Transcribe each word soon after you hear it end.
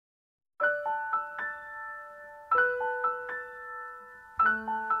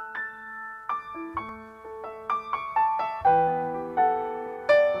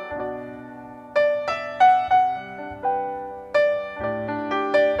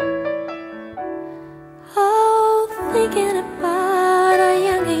thinking about our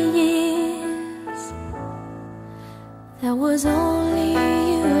younger years. That was only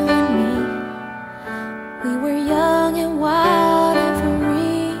you and me. We were young and wild and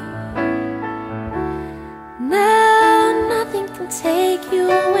free. Now nothing can take you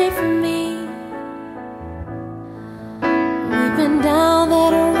away from me. We've been down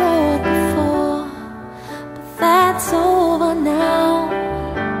that road before, but that's over now.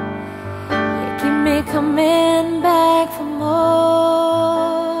 You keep me coming back for more.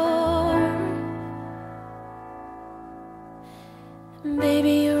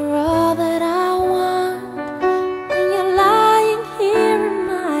 Baby, you're all that I want when you're lying here in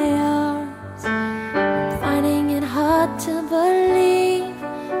my arms. I'm finding it hard to believe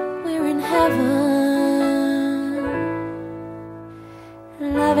we're in heaven.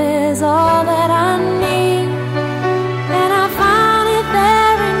 Love is all that I need, and I found it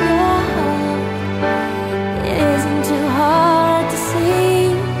there in your heart. It isn't too hard to see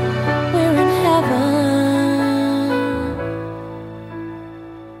we're in heaven.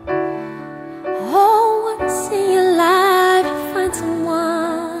 Oh, once in your life you find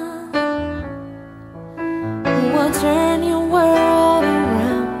someone who will turn your world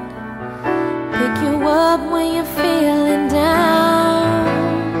around, pick you up when you're feeling down.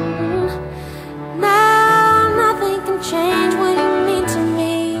 Now nothing can change what you mean to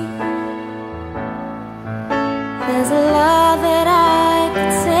me. There's a lot that I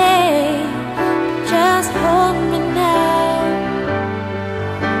could say, but just hold me now,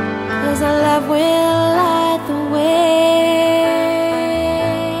 'cause our love will light the way.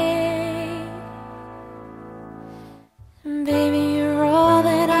 Baby, you're all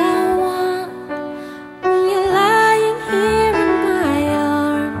that I want when you're lying here in my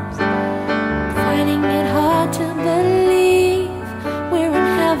arms. Finding it hard to believe we're in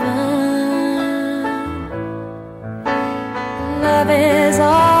heaven. Love is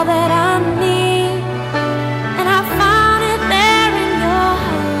all that I need, and I found it there in your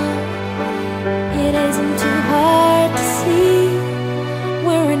heart. It isn't too hard to see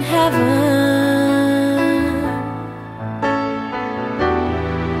we're in heaven.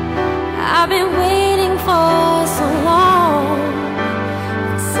 I've been waiting for so long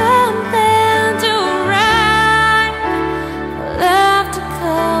for something to arrive, for love to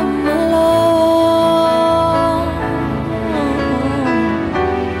come along.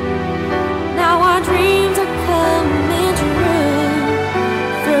 Now our dreams are coming true,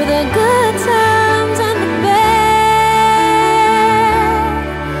 through the good times and the bad.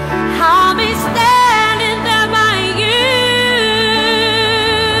 I'll be standing there by you.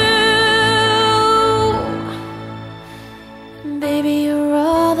 Baby, you're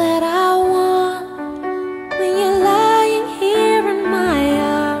all that I want when you're lying here in my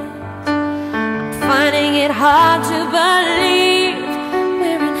arms. I'm finding it hard to believe